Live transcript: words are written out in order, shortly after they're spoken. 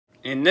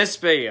In this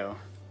video,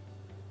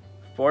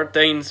 4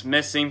 things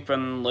missing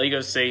from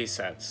LEGO City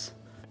sets.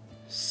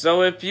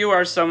 So if you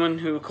are someone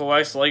who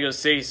collects LEGO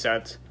City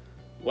sets,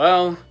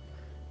 well,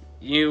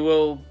 you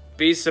will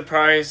be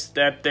surprised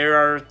that there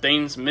are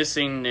things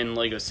missing in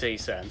LEGO City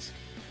sets.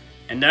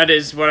 And that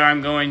is what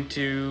I'm going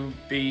to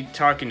be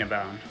talking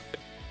about.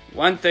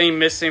 One thing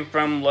missing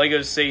from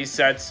LEGO City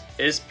sets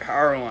is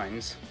power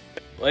lines.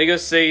 LEGO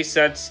City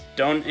sets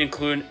don't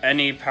include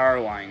any power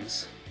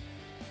lines.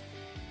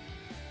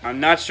 I'm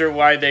not sure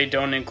why they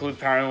don't include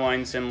power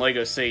lines in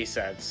LEGO City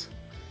sets.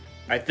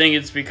 I think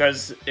it's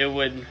because it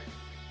would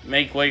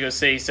make LEGO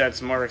City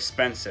sets more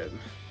expensive.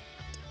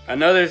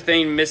 Another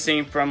thing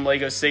missing from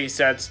LEGO City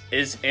sets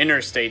is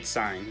interstate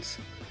signs.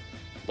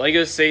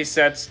 LEGO City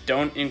sets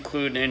don't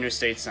include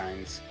interstate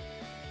signs.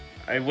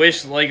 I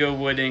wish LEGO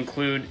would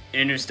include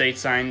interstate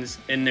signs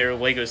in their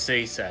LEGO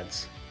City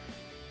sets.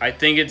 I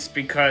think it's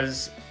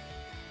because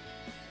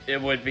it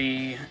would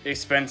be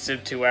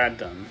expensive to add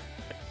them.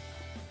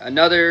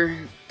 Another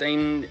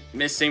thing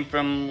missing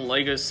from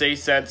LEGO City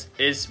sets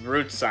is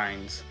route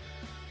signs.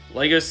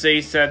 LEGO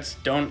City sets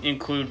don't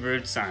include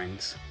route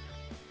signs.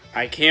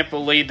 I can't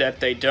believe that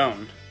they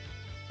don't.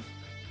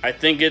 I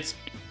think it's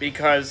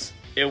because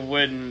it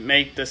would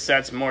make the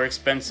sets more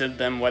expensive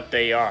than what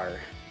they are.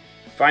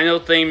 Final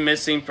thing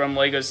missing from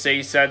LEGO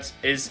City sets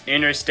is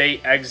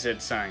interstate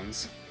exit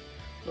signs.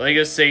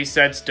 LEGO City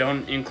sets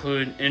don't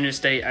include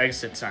interstate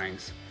exit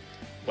signs.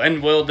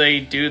 When will they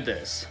do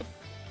this?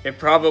 It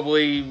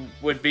probably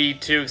would be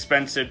too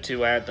expensive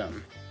to add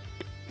them.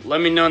 Let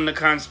me know in the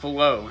comments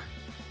below.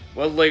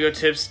 What LEGO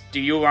tips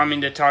do you want me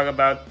to talk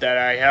about that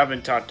I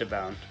haven't talked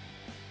about?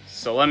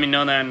 So let me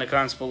know that in the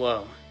comments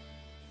below.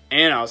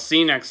 And I'll see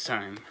you next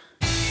time.